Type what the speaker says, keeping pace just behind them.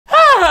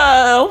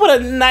What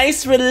a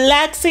nice,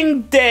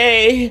 relaxing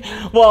day.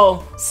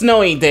 Well,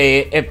 snowy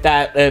day, if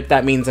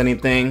that means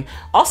anything.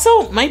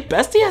 Also, my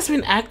bestie has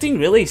been acting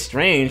really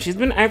strange. She's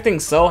been acting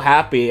so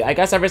happy. I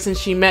guess ever since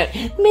she met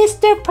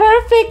Mr.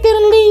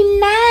 Perfectly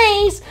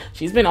Nice.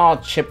 She's been all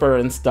chipper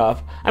and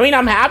stuff. I mean,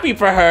 I'm happy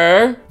for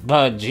her.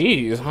 But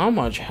geez, how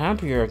much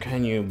happier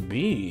can you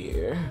be?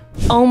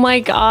 Oh my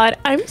god,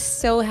 I'm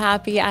so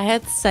happy. I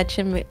had such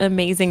an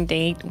amazing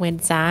date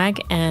with Zach,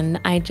 and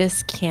I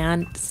just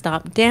can't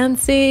stop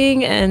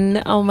dancing.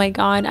 And oh my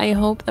god, I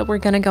hope that we're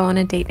gonna go on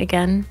a date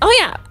again. Oh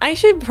yeah, I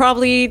should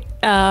probably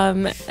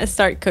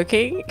start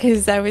cooking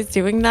because I was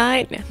doing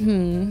that.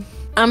 I'm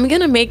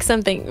gonna make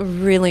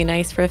something really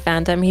nice for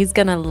Phantom. He's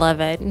gonna love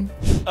it.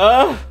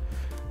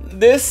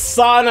 This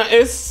sauna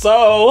is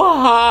so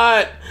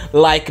hot.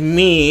 Like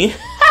me.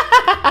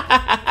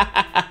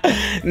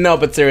 No,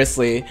 but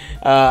seriously,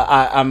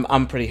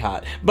 I'm pretty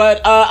hot.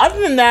 But other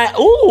than that,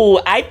 ooh,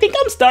 I think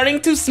I'm starting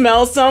to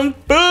smell some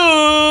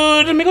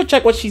food. Let me go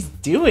check what she's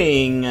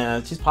doing.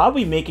 She's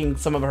probably making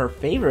some of her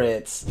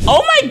favorites.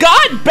 Oh my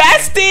god,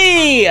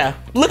 bestie!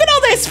 Look at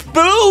all this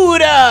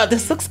food.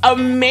 This looks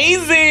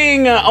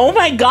amazing. Oh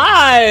my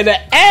god.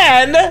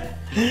 And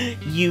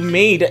you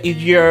made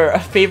your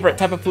favorite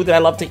type of food that I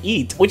love to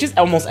eat, which is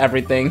almost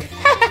everything.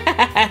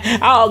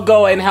 I'll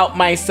go and help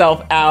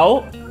myself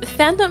out.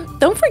 Phantom,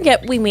 don't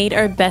forget we made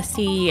our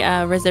bestie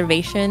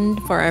reservation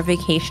for our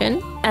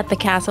vacation at the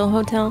Castle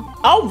Hotel.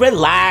 Oh,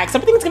 relax.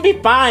 Everything's gonna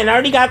be fine. I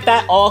already got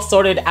that all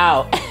sorted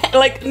out.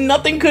 Like,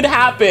 nothing could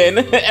happen.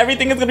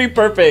 Everything is gonna be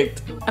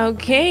perfect.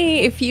 Okay,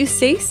 if you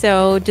say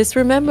so. Just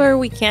remember,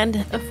 we can't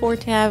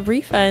afford to have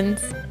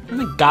refunds. Oh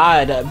my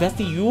god,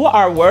 bestie, you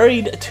are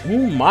worried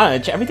too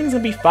much. Everything's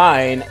gonna be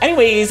fine.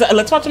 Anyways,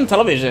 let's watch some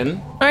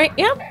television. Alright,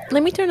 yeah.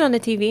 Let me turn on the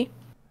TV.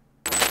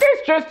 This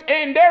just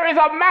in, there is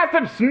a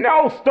massive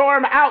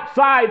snowstorm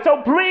outside,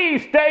 so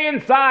please stay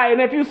inside.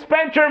 And if you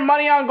spent your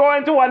money on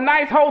going to a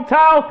nice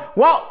hotel,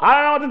 well, I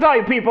don't know what to tell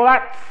you people,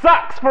 that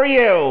sucks for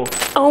you.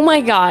 Oh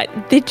my god,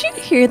 did you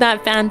hear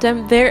that,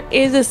 Phantom? There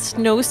is a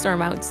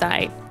snowstorm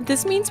outside.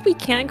 This means we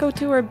can't go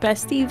to our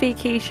bestie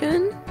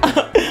vacation?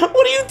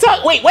 What are you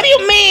talking? Wait, what do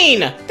you mean?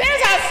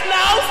 There's a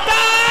snowstorm!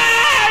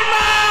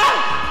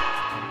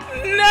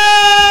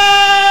 No!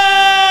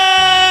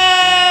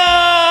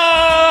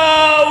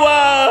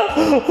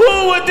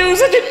 Who would do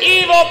such an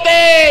evil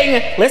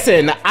thing?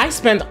 Listen, I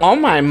spent all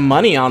my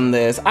money on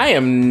this. I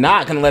am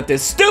not gonna let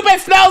this stupid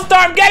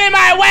snowstorm get in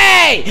my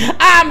way.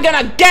 I'm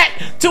gonna get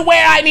to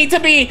where I need to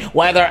be,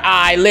 whether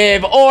I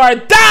live or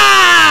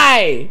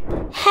die.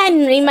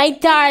 Henry, my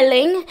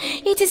darling,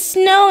 it is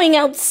snowing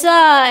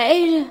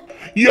outside.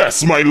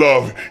 Yes, my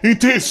love,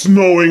 it is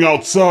snowing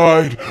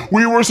outside.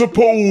 We were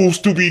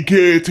supposed to be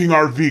getting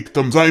our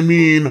victims, I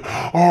mean,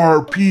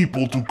 our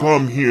people to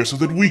come here so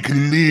that we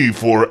can live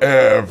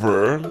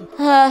forever.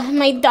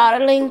 My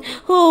darling,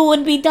 who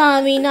would be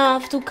dumb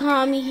enough to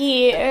come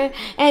here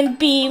and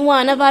be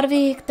one of our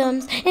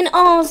victims? And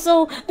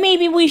also,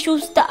 maybe we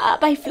should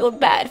stop. I feel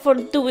bad for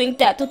doing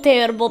that to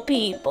terrible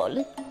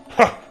people.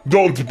 Ha!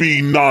 Don't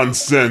be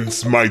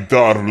nonsense, my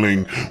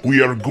darling.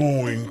 We are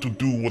going to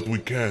do what we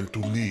can to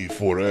live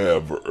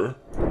forever.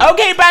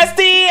 Okay,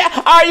 bestie,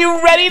 are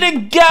you ready to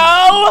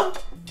go?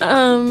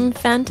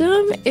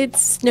 Phantom, it's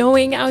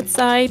snowing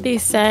outside. They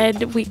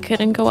said we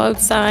couldn't go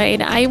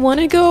outside. I want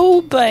to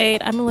go,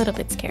 but I'm a little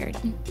bit scared.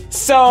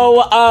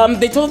 So,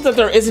 they told us that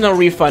there isn't a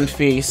refund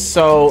fee,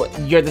 so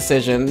your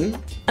decision.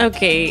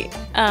 Okay,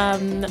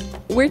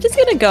 we're just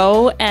gonna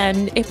go,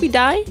 and if we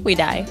die, we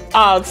die.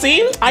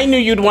 See? I knew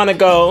you'd want to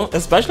go,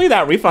 especially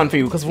that refund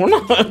fee, because we're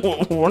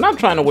not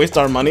trying to waste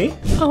our money.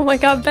 Oh my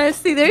god,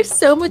 bestie, there's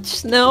so much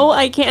snow,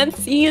 I can't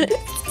see it.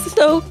 It's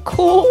so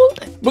cold.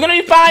 We're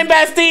gonna be fine,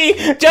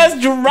 bestie. Just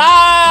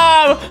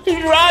drive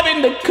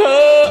in the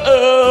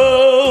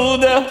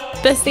cold.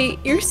 Bestie,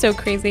 you're so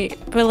crazy,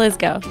 but let's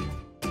go.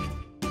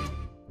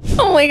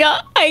 Oh my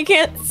god, I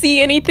can't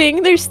see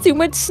anything. There's too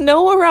much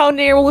snow around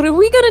here. What are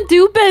we gonna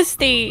do,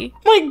 bestie?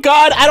 My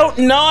god, I don't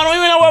know. I don't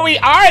even know where we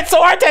are. It's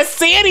so hard to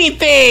see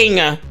anything.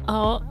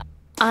 Oh,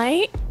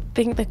 I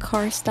think the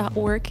car stopped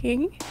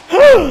working.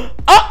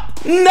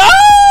 No!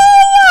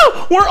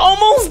 We're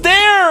almost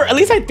there. At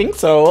least I think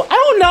so. I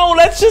don't know.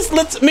 I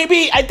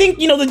think,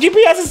 the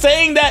GPS is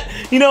saying that,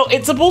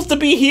 it's supposed to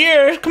be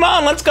here. Come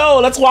on, let's go.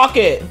 Let's walk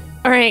it.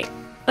 All right.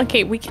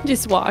 Okay, we can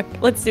just walk.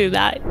 Let's do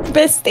that.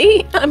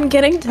 Bestie, I'm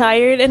getting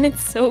tired and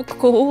it's so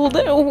cold.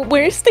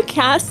 Where's the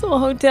Castle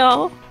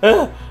Hotel?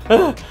 Don't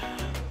worry,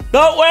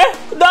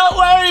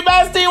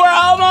 bestie. We're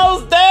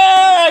almost there.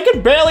 I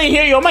can barely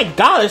hear you. Oh my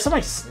god, there's so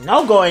much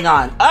snow going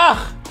on. Ugh.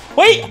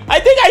 Wait, I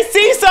think I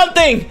see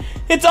something.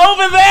 It's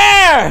over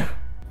there.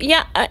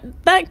 Yeah,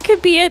 that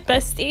could be it,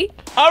 bestie.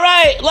 All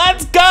right,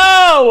 let's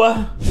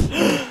go.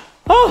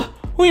 Oh,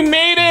 we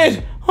made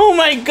it. Oh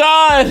my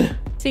god.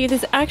 See,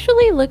 this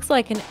actually looks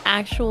like an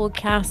actual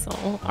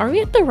castle. Are we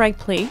at the right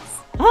place?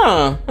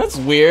 Huh, that's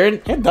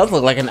weird. It does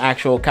look like an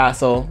actual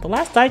castle. The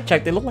last I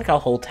checked, it looked like a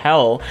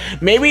hotel.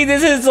 Maybe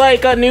this is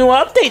like a new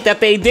update that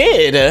they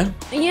did.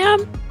 Yeah,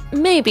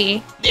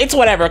 Maybe. It's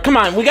whatever. Come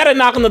on, we gotta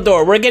knock on the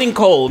door. We're getting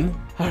cold.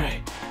 All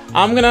right,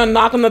 I'm gonna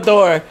knock on the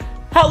door.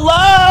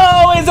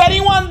 Hello? Is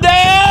anyone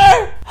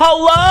there?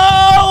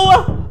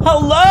 Hello?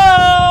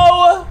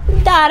 Hello?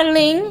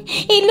 Darling,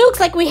 it looks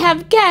like we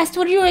have guests.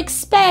 Were you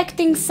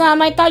expecting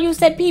some? I thought you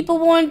said people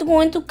weren't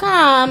going to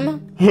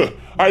come.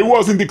 I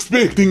wasn't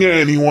expecting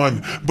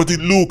anyone, but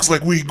it looks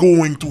like we're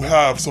going to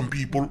have some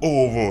people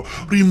over.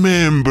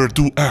 Remember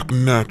to act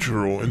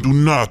natural and do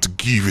not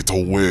give it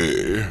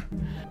away.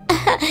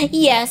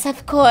 Yes,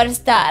 of course,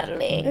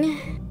 darling.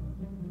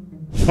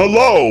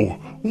 Hello!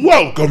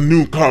 Welcome,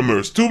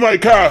 newcomers, to my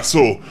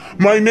castle.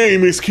 My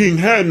name is King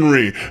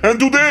Henry, and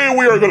today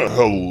we are gonna...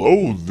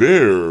 Hello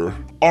there.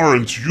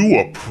 Aren't you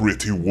a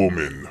pretty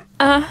woman?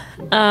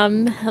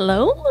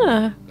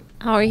 Hello?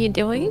 How are you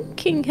doing,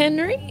 King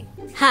Henry?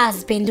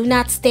 Husband, do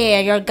not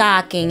stare. You're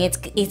gawking.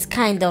 It's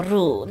kind of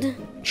rude.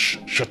 Shh,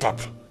 shut up.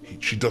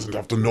 She doesn't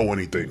have to know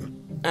anything.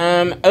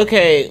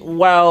 Okay,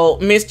 well,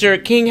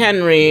 Mr. King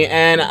Henry,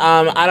 and,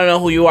 I don't know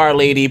who you are,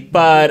 lady,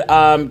 but,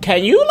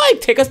 can you,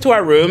 like, take us to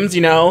our rooms,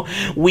 you know?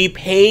 We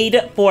paid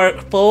for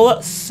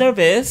full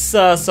service,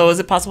 so is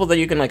it possible that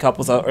you can, like, help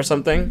us out or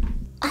something?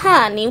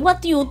 Honey,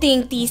 what do you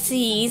think this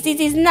is?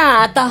 This is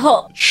not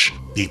a Shh,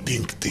 they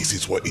think this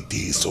is what it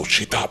is, so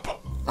shut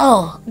up.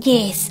 Oh,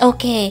 yes,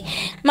 okay.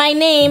 My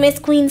name is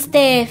Queen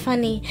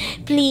Stephanie.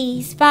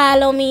 Please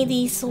follow me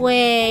this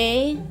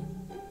way.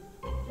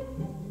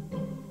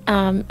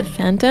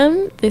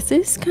 Phantom, this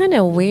is kind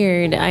of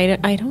weird.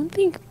 I don't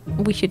think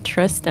we should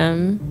trust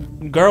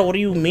them. Girl, what do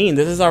you mean?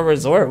 This is our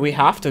resort. We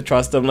have to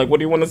trust them. Like, what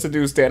do you want us to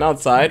do? Stand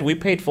outside? We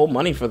paid full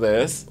money for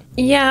this.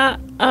 Yeah,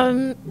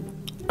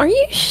 are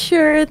you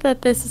sure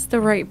that this is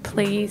the right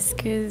place?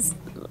 Because,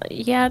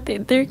 yeah,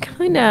 they're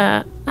kind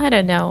of, I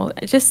don't know,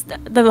 just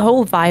the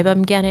whole vibe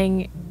I'm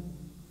getting.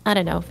 I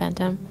don't know,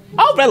 Phantom.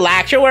 Oh,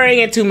 relax. You're worrying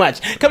it too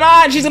much. Come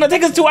on, she's gonna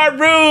take us to our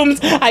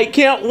rooms. I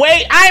can't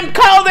wait. I'm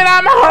cold and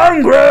I'm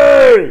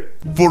hungry.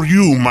 For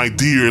you, my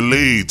dear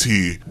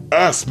lady,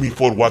 ask me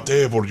for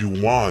whatever you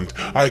want.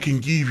 I can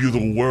give you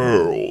the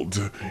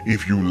world,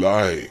 if you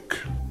like.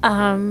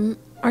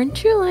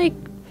 Aren't you, like,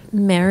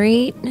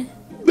 married?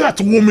 That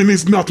woman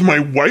is not my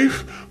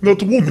wife.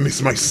 That woman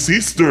is my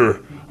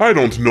sister. I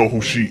don't know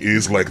who she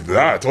is like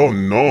that, oh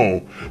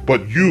no.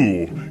 But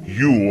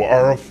you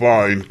are a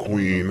fine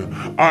queen.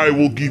 I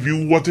will give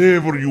you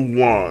whatever you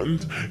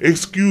want.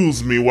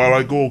 Excuse me while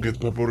I go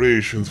get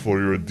preparations for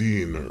your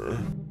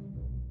dinner.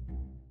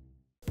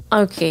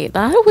 Okay,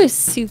 that was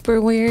super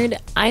weird.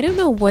 I don't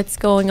know what's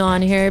going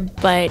on here,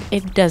 but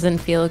it doesn't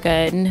feel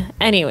good.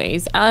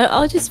 Anyways,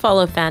 I'll just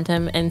follow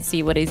Phantom and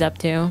see what he's up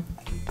to.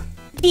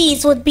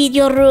 These would be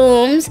your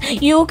rooms.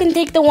 You can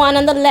take the one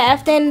on the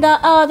left and the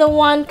other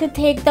one could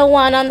take the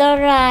one on the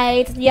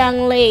right,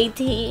 young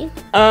lady.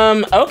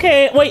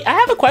 Okay. Wait, I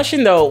have a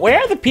question though. Where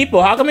are the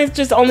people? How come it's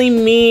just only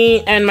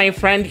me and my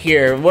friend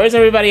here? Where's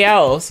everybody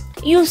else?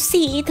 You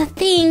see, the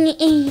thing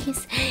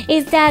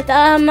is that,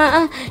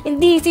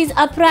 this is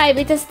a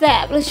private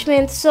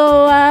establishment,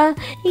 so,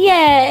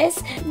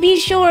 yes, be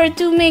sure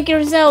to make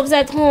yourselves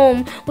at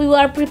home. We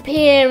are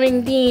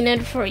preparing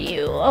dinner for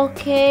you,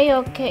 okay,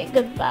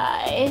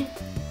 goodbye.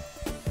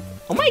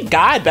 Oh my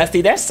god,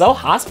 bestie, they're so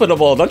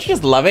hospitable. Don't you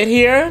just love it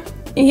here?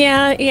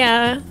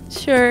 Yeah,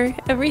 sure.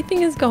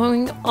 Everything is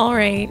going all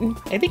right.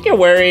 I think you're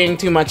worrying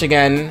too much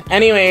again.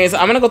 Anyways,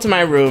 I'm gonna go to my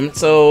room,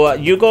 so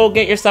you go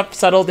get your stuff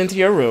settled into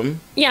your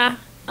room. Yeah,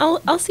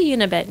 I'll see you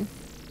in a bit.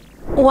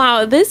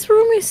 Wow, this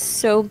room is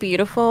so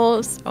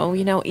beautiful. So,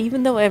 you know,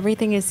 even though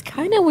everything is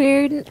kind of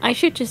weird, I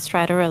should just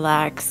try to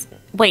relax.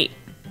 Wait,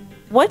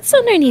 what's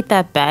underneath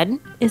that bed?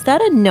 Is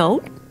that a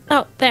note?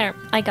 Oh, there,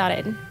 I got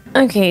it.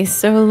 Okay,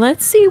 so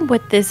let's see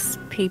what this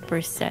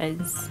paper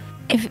says.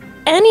 If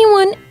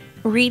anyone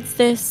reads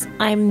this,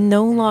 I'm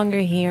no longer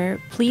here.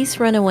 Please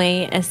run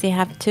away as they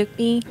have took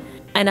me,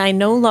 and I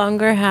no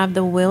longer have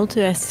the will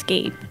to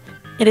escape.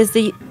 It is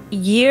the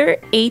year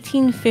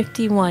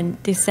 1851,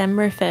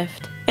 December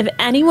 5th. If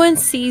anyone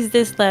sees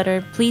this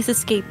letter, please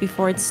escape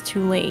before it's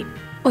too late.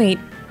 Wait,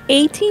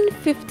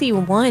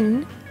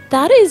 1851?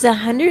 That is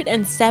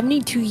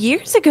 172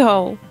 years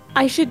ago.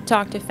 I should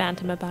talk to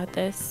Phantom about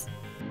this.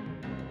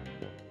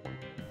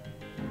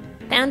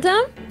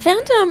 Phantom?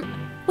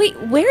 Phantom? Wait,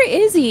 where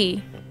is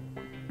he?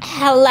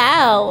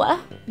 Hello.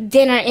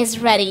 Dinner is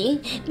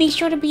ready. Be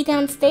sure to be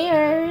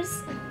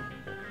downstairs.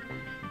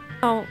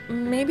 Oh,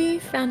 maybe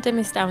Phantom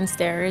is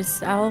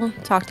downstairs. I'll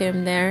talk to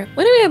him there.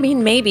 What do you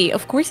mean maybe?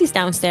 Of course he's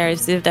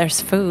downstairs if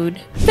there's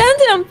food.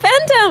 Phantom!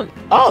 Phantom!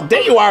 Oh,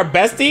 there you are,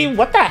 bestie.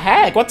 What the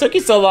heck? What took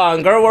you so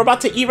long? Girl, we're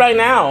about to eat right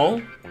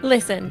now.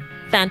 Listen,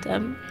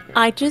 Phantom.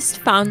 I just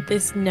found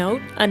this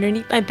note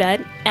underneath my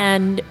bed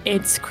and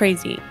it's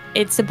crazy.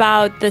 It's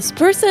about this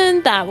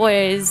person that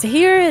was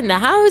here in the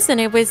house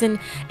and it was in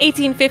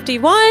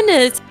 1851.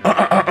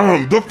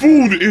 The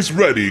food is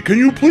ready. Can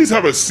you please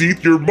have a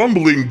seat? You're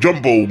mumbling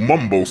jumbo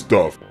mumbo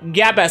stuff.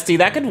 Yeah, bestie,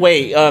 that could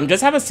wait.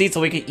 Just have a seat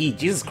so we can eat.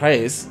 Jesus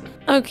Christ.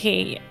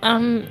 Okay,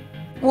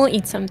 We'll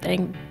eat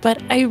something,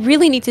 but I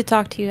really need to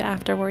talk to you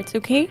afterwards,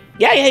 okay?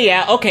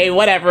 Yeah. Okay,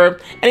 whatever.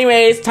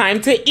 Anyways,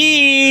 time to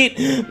eat.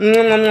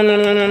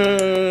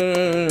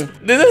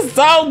 This is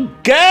so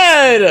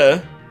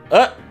good.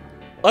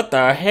 What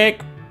the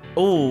heck?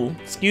 Oh,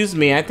 excuse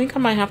me. I think I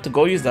might have to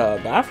go use the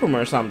bathroom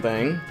or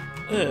something.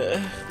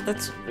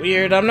 That's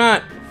weird. I'm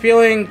not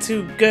feeling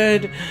too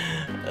good.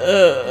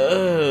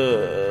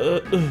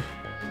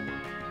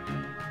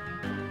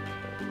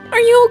 Are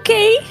you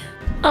okay?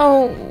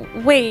 Oh,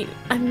 wait.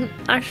 I'm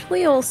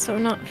actually also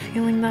not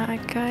feeling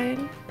that good.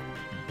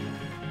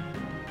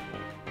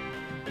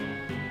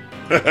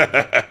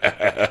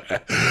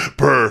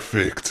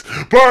 Perfect.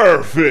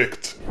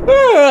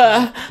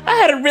 I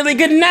had a really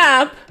good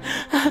nap.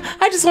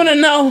 I just want to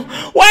know,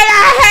 where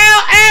the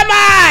hell am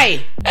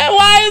I? And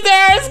why is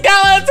there a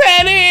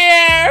skeleton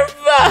here?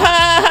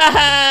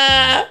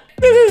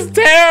 This is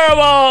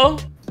terrible.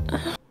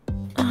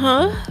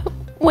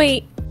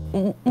 Wait,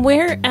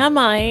 where am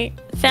I?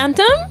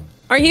 Phantom?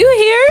 Are you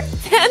here?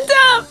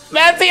 Phantom!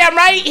 Betsy, I'm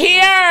right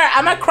here.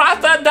 I'm across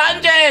the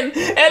dungeon.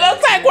 It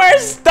looks like we're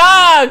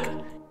stuck.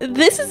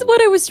 This is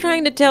what I was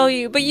trying to tell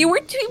you, but you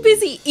were too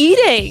busy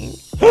eating.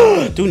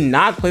 Do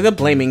not play the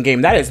blaming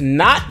game. That is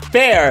not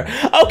fair.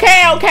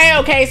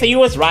 Okay. So you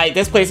was right.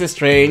 This place is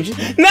strange.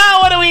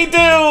 Now what do we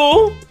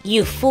do?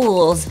 You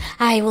fools,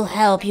 I will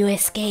help you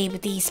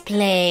escape this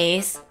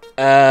place.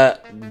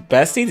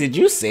 Bestie, did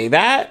you say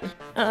that?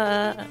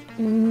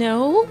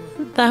 No,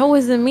 that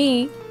wasn't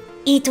me.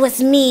 It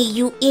was me,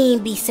 you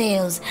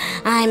imbeciles.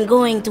 I'm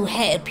going to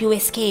help you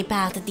escape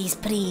out of this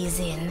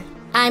prison.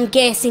 I'm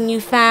guessing you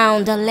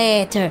found a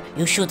letter.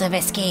 You should have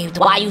escaped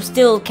while you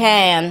still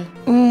can.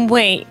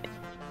 Wait,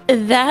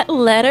 that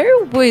letter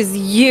was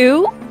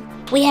you?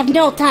 We have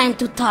no time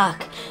to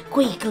talk.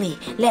 Quickly,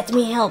 let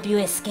me help you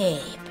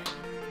escape.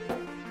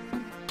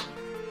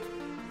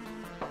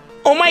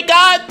 Oh my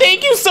god,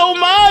 thank you so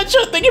much!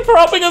 Thank you for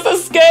helping us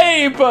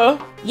escape!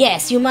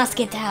 Yes, you must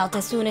get out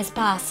as soon as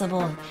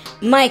possible.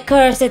 My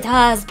cursed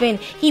husband,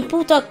 he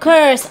put a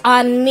curse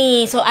on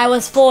me, so I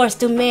was forced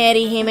to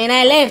marry him, and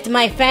I left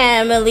my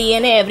family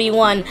and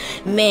everyone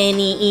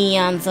many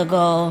eons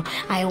ago.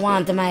 I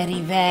want my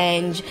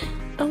revenge.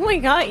 Oh my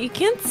god, you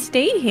can't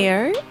stay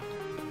here.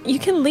 You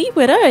can leave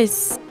with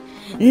us.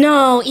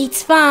 No,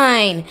 it's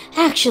fine.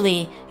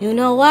 Actually, you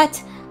know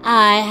what?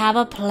 I have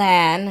a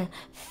plan.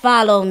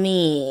 Follow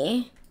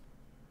me.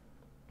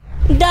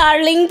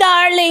 Darling,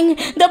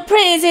 the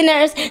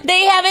prisoners,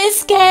 they have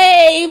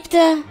escaped.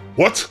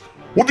 What?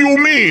 What do you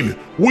mean?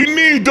 We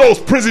need those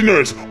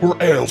prisoners,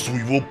 or else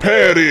we will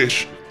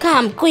perish.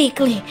 Come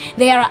quickly.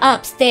 They are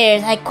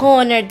upstairs. I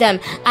cornered them.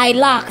 I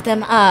locked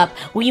them up.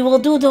 We will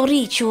do the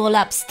ritual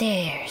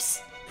upstairs.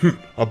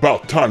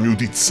 About time you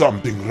did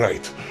something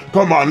right.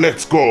 Come on,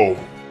 let's go.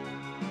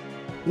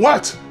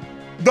 What?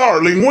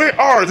 Darling, where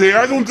are they?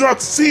 I do not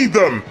see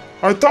them.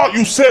 I thought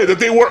you said that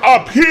they were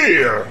up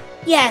here.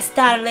 Yes,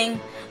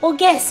 darling. Well,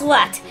 guess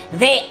what?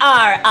 They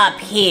are up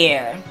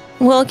here.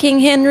 Well, King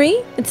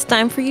Henry, it's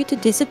time for you to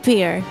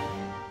disappear.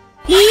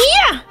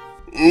 Yeah!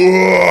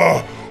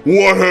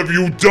 What have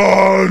you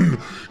done?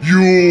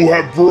 You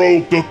have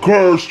broke the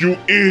curse, you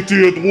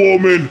idiot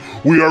woman.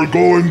 We are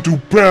going to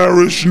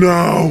perish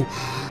now.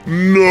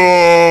 No.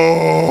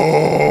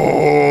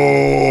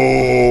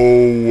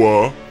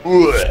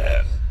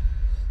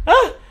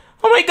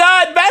 Oh my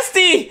god,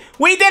 Bestie!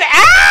 We did—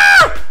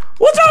 Ah!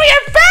 What's wrong with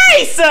your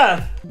face?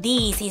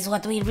 This is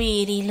what we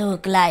really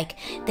look like.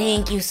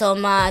 Thank you so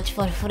much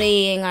for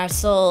freeing our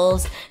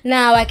souls.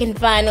 Now I can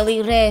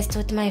finally rest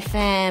with my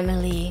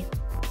family.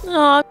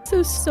 Oh, I'm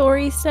so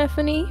sorry,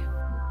 Stephanie.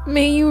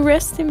 May you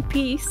rest in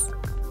peace.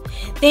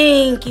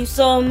 Thank you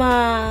so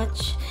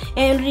much.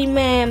 And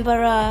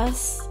remember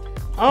us.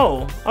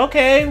 Oh,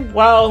 okay.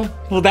 Well,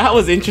 that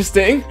was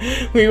interesting.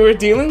 We were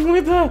dealing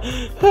with a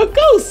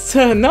ghost.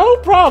 No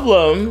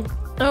problem.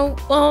 Oh,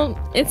 well,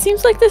 it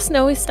seems like the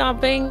snow is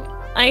stopping.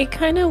 I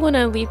kind of want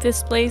to leave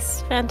this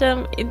place,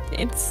 Phantom.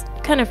 It's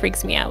kind of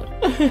freaks me out.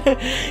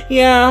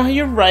 Yeah,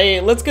 you're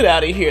right. Let's get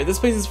out of here. This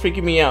place is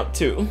freaking me out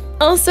too.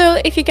 Also,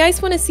 if you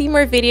guys want to see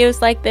more videos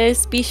like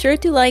this, be sure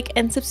to like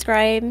and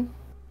subscribe.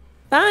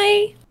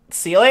 Bye!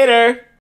 See you later.